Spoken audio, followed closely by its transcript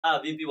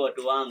Vipi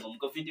watu wangu,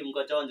 mko fiti,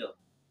 mko chonjo?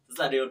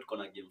 Sasa leo tuko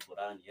na game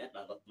fulani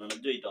na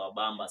najua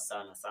itawabamba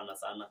sana.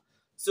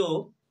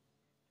 So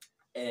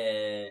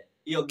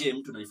hiyo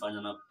game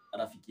tunaifanya na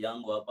rafiki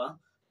yangu hapa.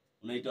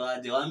 Unaitwa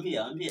aje?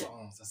 Waambie.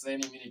 Sasa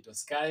mimi naitwa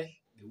Sky,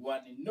 the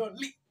one and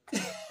only.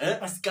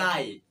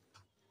 Sky.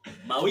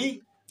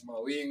 Mawingu.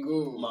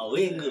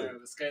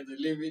 The sky the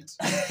limit.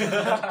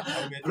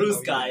 Blue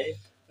Sky.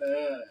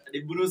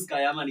 The Blue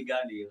Sky ama ni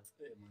gani hiyo?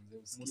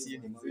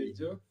 Msieni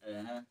mwejo.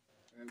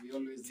 We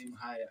always aim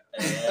higher.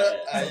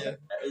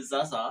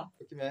 Sasa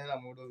ukimeana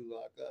mudo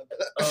zaka.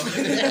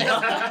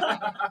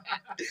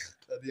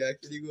 Hadi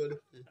akili godo.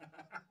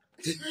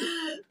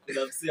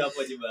 Tunafsia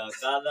hapo jibu ya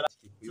kadha.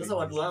 Sasa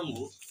watu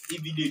wangu, hii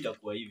video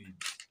itakuwa hivi.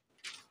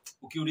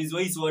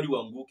 Ukiulizwa hii swali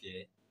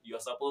uanguke, you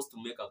are supposed to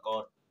make a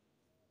call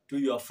to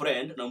your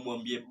friend na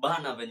mwambie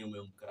bana venye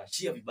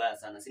umemcrashia vibaya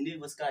sana. Si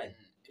ndivyo Sky?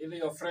 Ile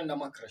your friend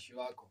ama crush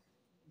wako.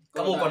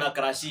 Kama uko na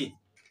crush,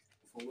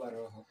 fungua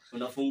roho.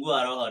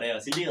 Unafungua roho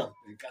leo, si ndio?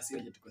 Kasi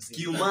aje tukosea.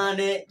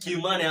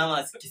 Kiumane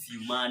ama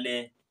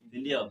kisiumane. Si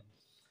ndio?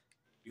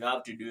 You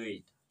have to do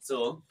it.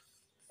 So,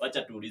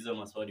 wacha tuulize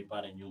maswali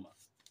pale nyuma.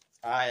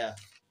 Haya.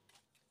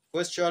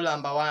 Question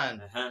number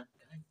 1.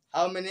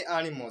 How many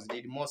animals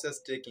did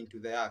Moses take into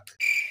the ark?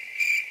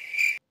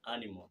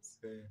 Animals.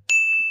 2.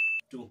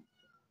 Two.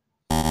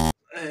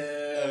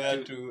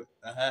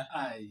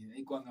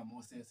 Ikuanga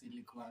Moses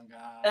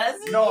ilikuanga.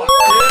 No.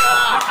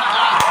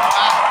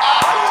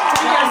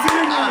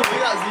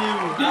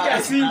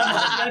 Piga simu.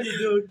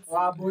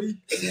 Waboi.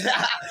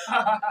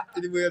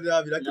 Iliboya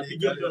bila kile.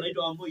 Napigia mtu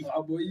anaitwa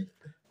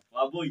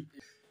Waboi.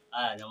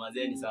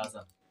 Nyamazeni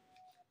sasa.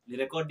 Ni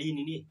record hii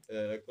nini?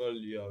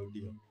 Record ya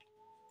audio.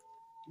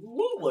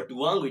 Watu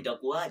wangu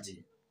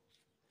itakuaje?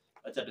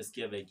 Acha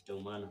tusikie vile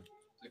kitaumana.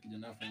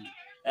 Kijana fulani.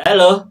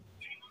 Hello.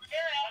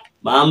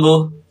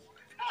 Mambo.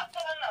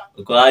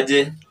 Uko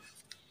aje?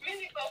 Mimi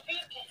niko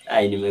fiti.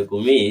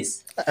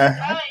 Nimekumiss.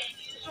 Unyamaza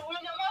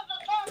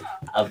sana.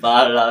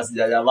 Hapana,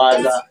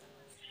 sijanyamaza.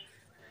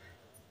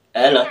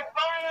 Hello.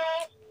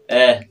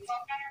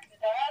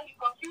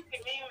 Niko fiti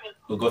mimi.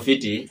 Uko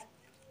fiti?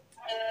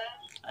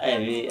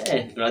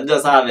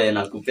 Unajua sana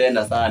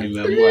nakupenda sana,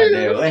 nimeamua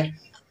leo.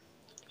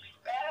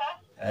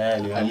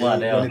 Nimeamua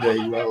leo.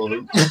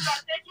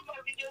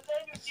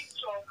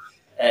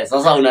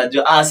 Sasa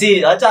unajua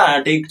acha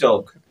na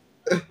TikTok.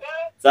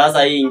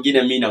 Sasa hii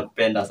nyingine mimi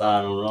nakupenda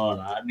sana,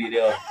 unaona? Hadi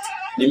leo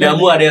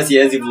nimeamua leo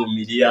siwezi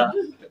vumilia.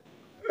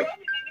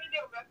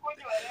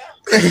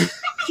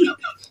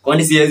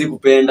 Kwani siwezi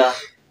kupenda?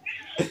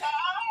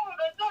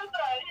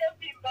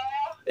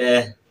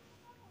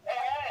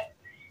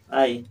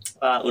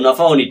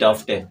 Unafaa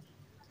unitafute.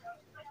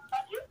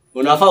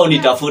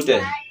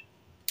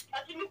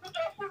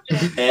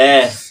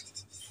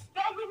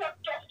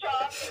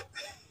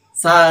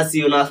 Sasa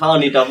si unafaa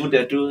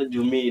unitafute tu,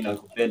 juu mimi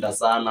nakupenda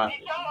sana.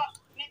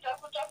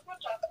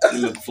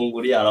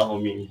 Nimekufungulia roho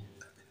mimi.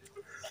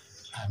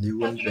 Ni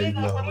one day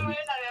lao.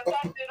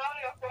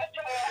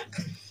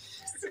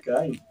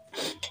 Sky.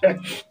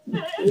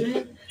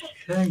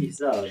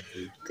 Sawa.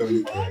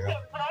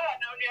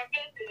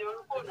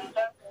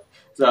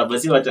 Sawa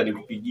basi, wacha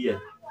nikupigie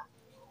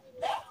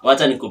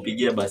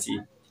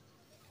basi.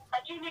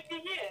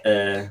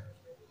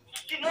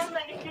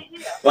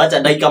 Wacha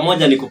dakika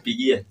moja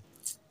nikupigie.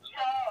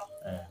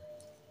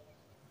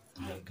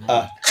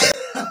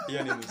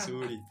 Hiyo ni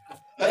mzuri.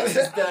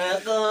 Sister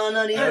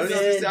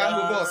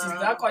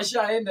yako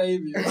ashaenda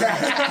hivi.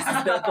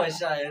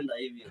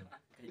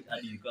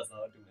 Hadi ilikuwa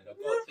sawa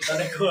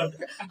tumerekodi.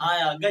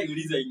 Haya, guys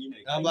uliza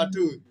nyingine.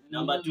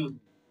 Number 2.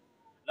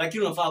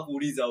 Lakini unafaa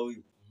kuuliza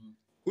huyu.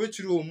 Which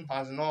room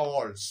has no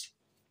walls?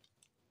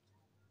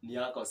 Ni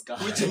yako Sky.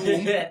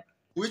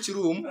 Which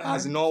room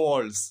has no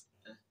walls?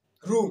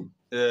 Room.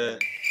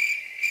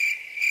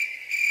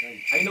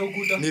 Haina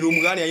ukuta. Ni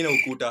room gani haina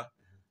ukuta?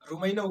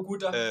 Room haina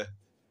ukuta.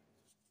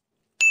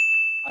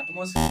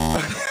 Atmosphere.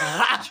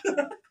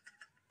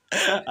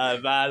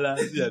 Bala,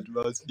 si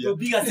atmosphere.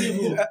 Piga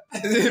simu.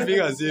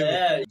 Piga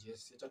simu.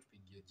 Jesse, acha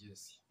tupigie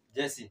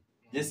Jesse.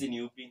 Jesse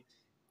ni upi?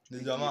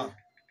 Ni jamaa.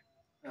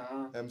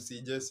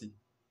 MC Jesse.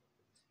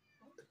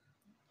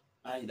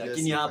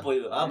 Lakini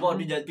hapo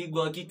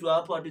hatujapigwa kitu,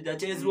 hapo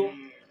hatujachezwa.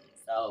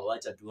 Sawa,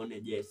 wacha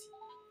tuone Jesse.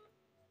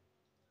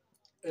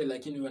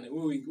 Lakini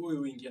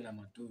huyu ingia na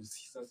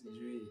matusi. Sasa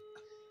sijui.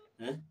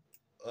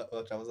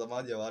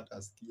 Watazamaji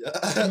watasikia.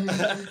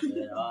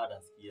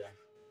 Watasikia.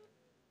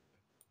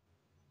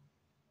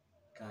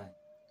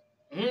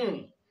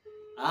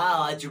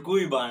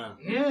 Wachukui bana.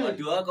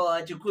 Watu wako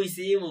wachukui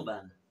simu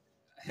bana.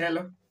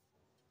 Hello.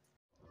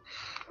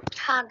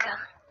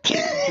 Haga.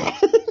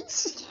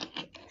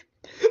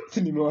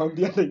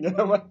 Nimewaambia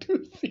tena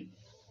matusi.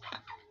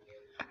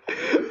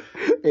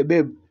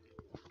 Babe.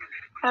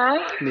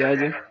 Ni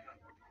aje?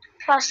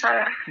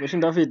 Sasa.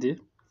 Umeshinda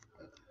fiti?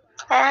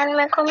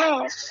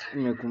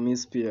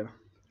 Nimekumiss pia.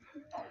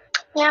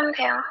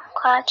 Niambie,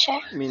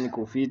 kwache. Mimi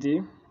niko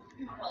fiti.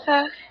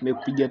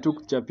 Nimekupigia tu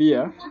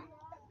kuchapia.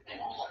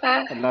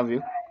 I love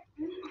you.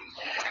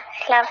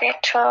 Love you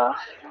too.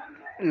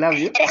 Love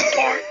you. Take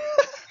care.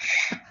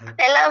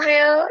 I love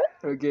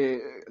you. Okay,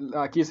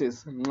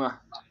 kisses. Mwah.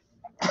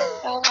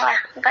 Mwah.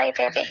 Bye,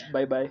 baby.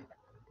 Bye bye.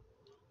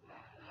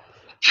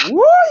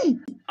 Woi!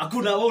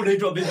 Hakuna wewe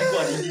unaitwa baby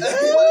kwa nini?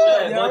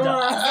 Ngoja.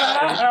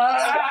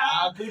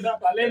 Hakuna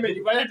pale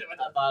imenifanya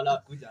hapana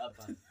kuja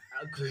hapa.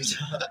 Kuja.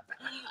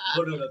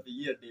 Mbona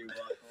unapigia demu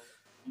wako?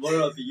 Mbona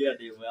unapigia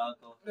demu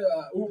yako?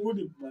 Huyu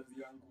ni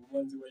mwanzi wangu,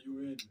 mwanzi wa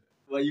UN.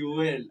 Wa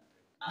UN.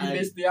 Ni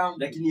best yangu.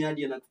 Lakini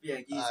hadi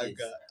anakupia kisses.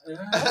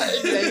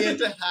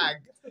 Inaitwa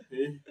hug.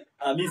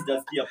 Mimi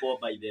sijasikia poa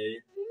by the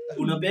way.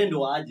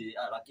 Unapendwa aje?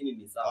 Lakini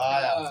ni sawa.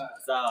 Haya.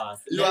 Sawa.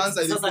 Hiyo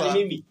answer Sasa ilikuwa- ni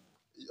mimi.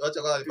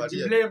 Acha kwanza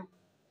nipatie. Blame.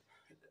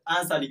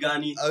 Answer ni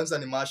gani? Answer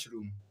ni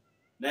mushroom.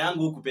 Na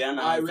yangu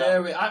hukupeana Ai answer.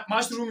 wewe,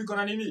 mushroom iko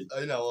na nini?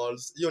 Haina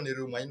walls. Hiyo ni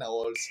room, haina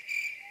walls.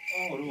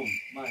 Oh, room.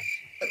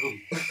 Room.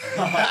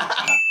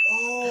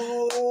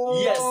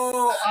 Oh. Yes.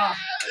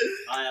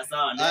 Haya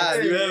sawa. Ah,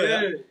 next. ni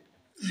wewe.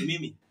 Ni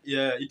mimi.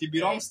 Yeah, it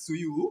belongs to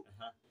you,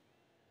 Uh-huh.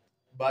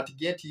 but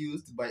get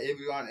used by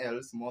everyone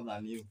else more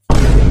than you.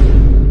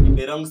 It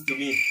belongs to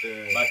me.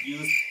 But you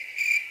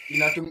Ni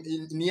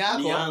yako,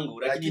 Ni yangu,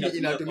 lakini lakini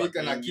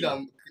inatumika na kwa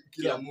kila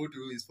Kila-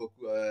 mtu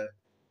isipokuwa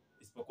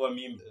isipokuwa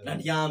mimi. Na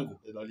ni yangu.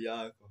 ni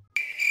yako.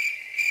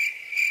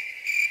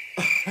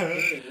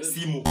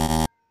 Simu.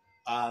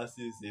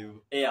 Si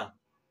hivyo. Air.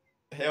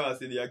 Hewa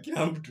si ya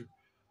kila mtu.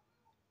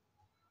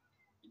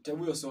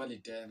 Itabu hiyo swali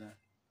tena.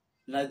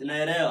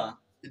 Naelewa.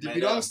 It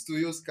belongs to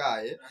you,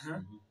 Sky,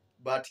 Aha.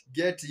 but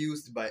get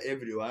used by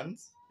everyone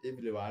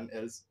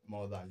else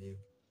more than you.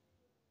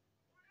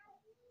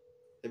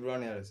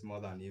 Everyone else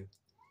more than you.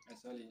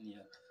 Swali ni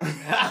ya.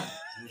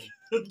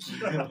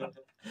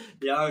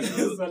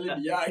 Yangu. Swali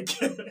ni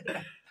yake.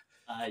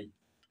 Ai.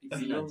 It Sina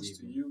belongs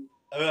to jibu. you.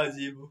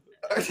 Ajibu.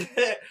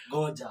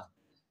 Goja.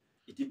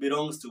 It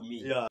belongs to me.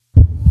 Yeah.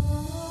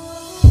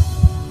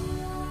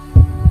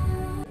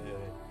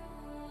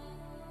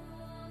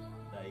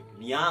 Like,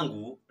 ni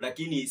yangu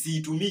lakini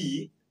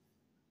siitumii.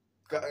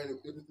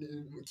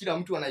 Kila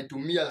mtu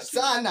anaitumia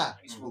sana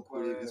Isipokuwa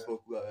wewe.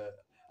 isipokuwa wewe.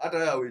 Hata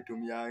wewe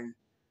huitumiangi.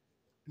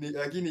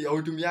 Lakini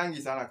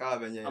hautumiangi sana kama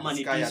venye Ama ni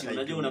Sky tissue. ataitumia.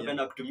 Unajua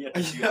unapenda kutumia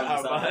tissue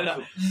yangu sana.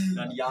 Hapana.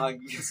 Na ni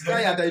yangu. Sky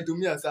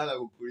ataitumia sana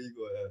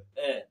kukuliko wewe.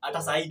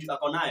 Hata saa hii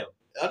ako nayo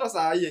Hata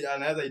saa hii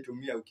anaweza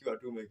itumia ukiwa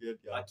tu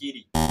umeketi hapo.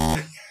 akili.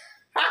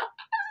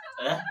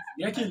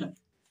 Ni akili.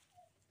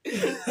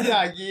 Si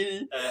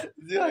akili.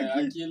 Si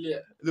akili. Akili.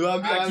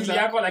 Niwaambie Akili anza.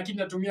 yako lakini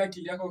natumia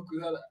akili yako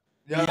kulala.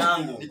 Ni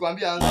yangu.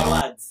 Nikwambie My anza.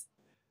 words.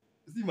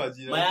 Si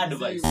majina. My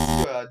advice.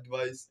 Sio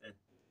advice. Eh.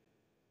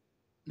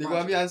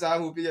 Nikwambie anza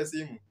hapo upige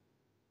simu.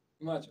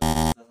 Macho.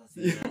 Sasa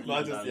si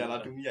Macho si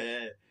anatumia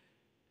yeye.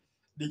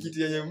 Ni kitu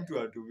yenye mtu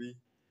atumii.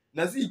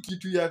 Na si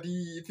kitu ya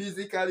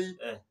physically,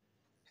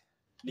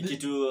 ni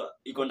kitu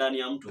iko ndani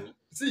ya mtu.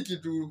 si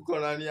kitu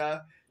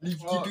konania, ni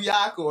Oh. kitu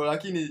yako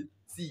lakini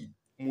si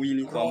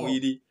mwili kwa Roho.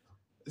 mwili.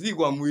 Si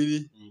kwa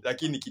mwili, Mm.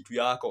 lakini kitu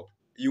yako.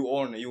 You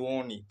own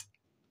it.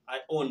 I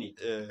own it.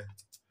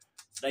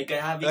 Like I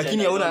have it. Lakini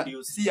and I hauna don't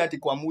use it. si ati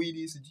kwa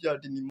mwili, sijui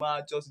ati ni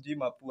macho, sijui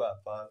mapua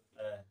hapa.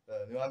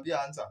 Niwaambie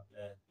anza.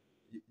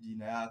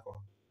 Jina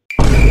yako.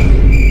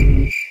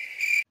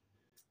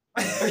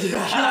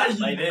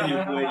 By then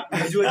you kweli.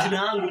 Unajua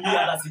jina langu mimi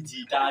hata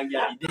sijitangi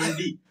hadi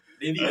Devi.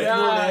 Devi Yeah.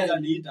 unaweza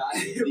niita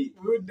Devi.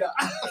 Buda.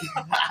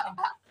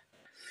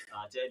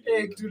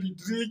 Acheni. Tuli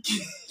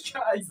tricky.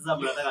 Sasa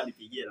mnataka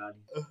nipigie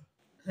nani?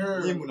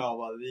 Nyinyi mna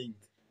overthink.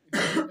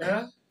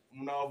 Eh?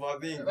 Mna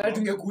overthink. Wewe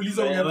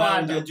tungekuuliza Wewe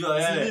ungepata.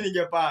 ungejua Sisi wewe.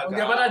 ningepata.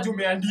 Ungepata juu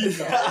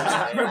umeandika.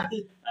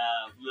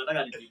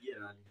 Mnataka nipigie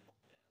nani?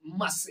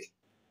 Masi.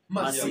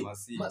 Masi.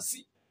 Masi.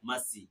 Masi.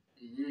 Masi.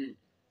 Mhm.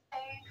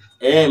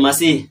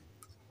 Masi.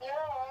 Yo,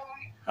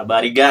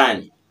 Habari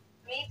gani?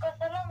 niko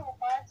salama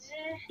kwaje?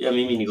 Pia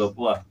mimi niko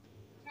poa.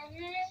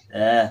 Mhm.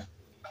 Eh.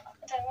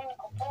 Hata mimi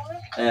niko poa.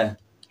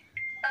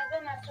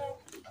 Kazana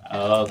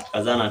tu.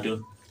 Kazana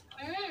tu.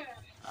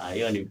 Mm.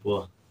 Hiyo ni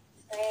poa.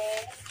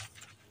 Eh.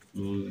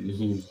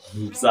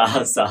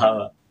 Sawa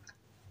sawa.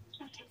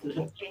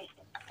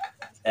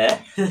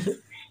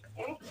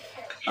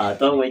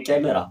 Toa mwe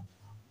kamera.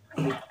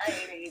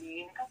 Ai,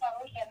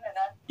 nikafahamu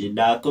kamera.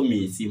 Idako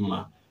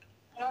misima.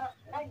 No,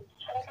 ai,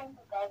 alaka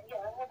nikukalia,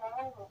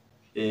 wangu.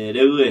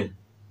 Lewe.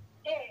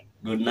 Eh,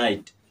 Good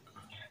night.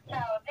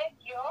 sawa,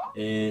 thank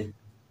you.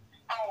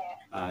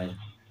 Aya.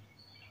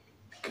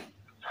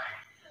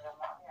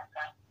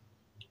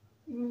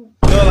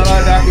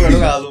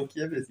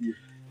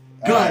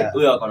 Haya.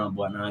 Huyo ako na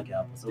bwana wake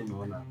hapo. So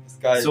unaona.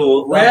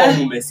 So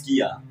hapo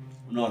mmesikia.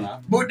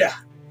 Unaona?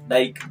 Buda.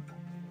 Like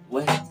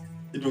we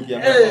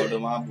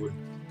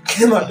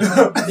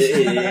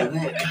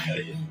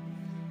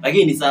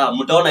lakini sawa,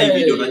 mtaona hii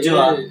video.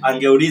 Unajua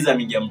angeuliza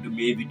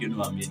ningemtumia hii video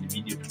niwaambie ni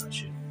video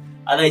tunashare.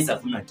 Otherwise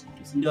hakuna kitu.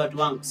 Si ndio watu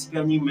wangu? Si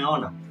pia nyinyi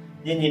mmeona?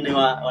 Nyinyi ni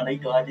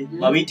wanaitwa aje?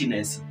 Ma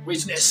witness.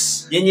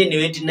 Witness. Nyinyi ni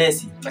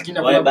witness. Lakini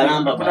Wewe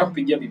baramba hakuna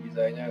kupigia bibi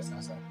za wenyewe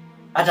sasa.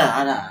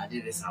 Hata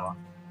ndio sawa.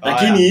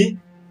 Lakini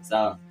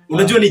sawa.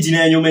 Unajua ni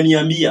jina yenye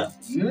umeniambia.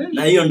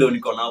 Na hiyo ndio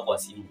niko nao kwa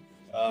simu.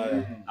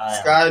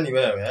 Sky ni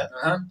wewe.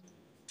 Aha.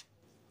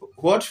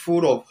 What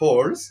full of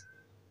holes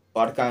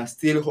but can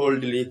still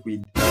hold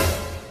liquid?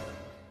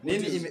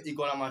 Nini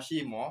iko na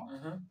mashimo?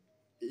 Aha.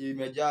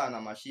 Imejaa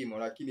na mashimo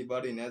lakini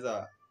bado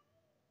inaweza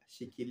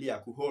shikilia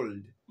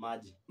kuhold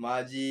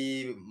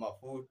maji,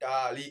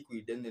 mafuta,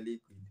 liquid, yani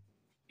liquid.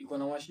 Iko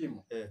na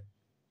mashimo? Eh.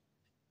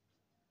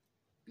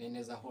 Na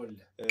inaweza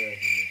hold.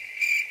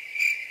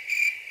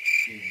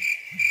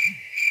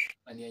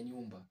 Ani ya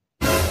nyumba.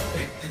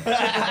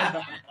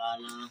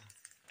 Hapana.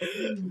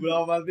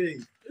 Bravo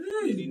thing.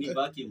 Ni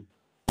vacuum.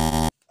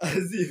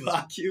 Si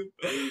vacuum.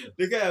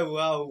 Nika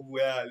wow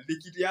bwana.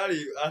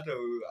 Nikitiari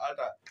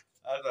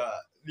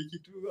hata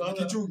nikitu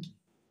Kichungi.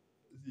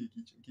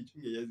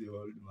 Kichungi yezi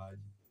hold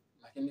maji.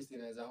 Lakini si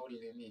inaweza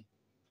hold nini?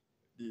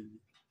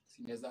 Nini?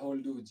 Si inaweza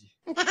hold uji.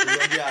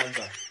 Ndio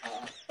answer.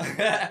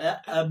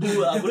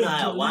 Abuna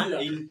haya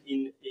 1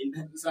 in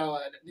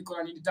Sawa, niko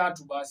na nini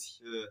 3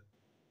 basi.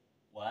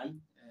 1.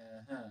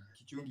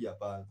 Kichungi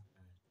hapana.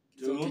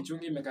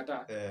 Kichungi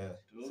imekataa.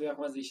 Sio ya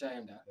kwanza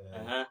ishaenda.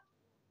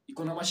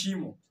 Iko na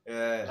mashimo.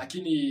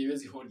 Lakini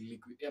haiwezi hold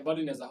liquid.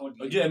 Bado inaweza hold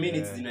liquid. Unajua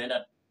minutes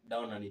zinaenda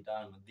down na ni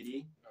 5.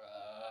 3.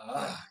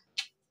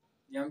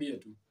 Niambie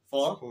tu.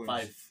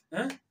 4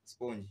 5.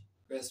 Sponge.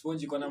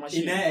 Sponge iko na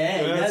mashimo.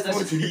 Inaweza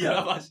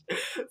shikilia.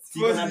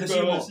 Sponge iko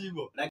na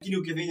mashimo. Lakini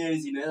ukifinya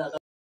hizi inaweza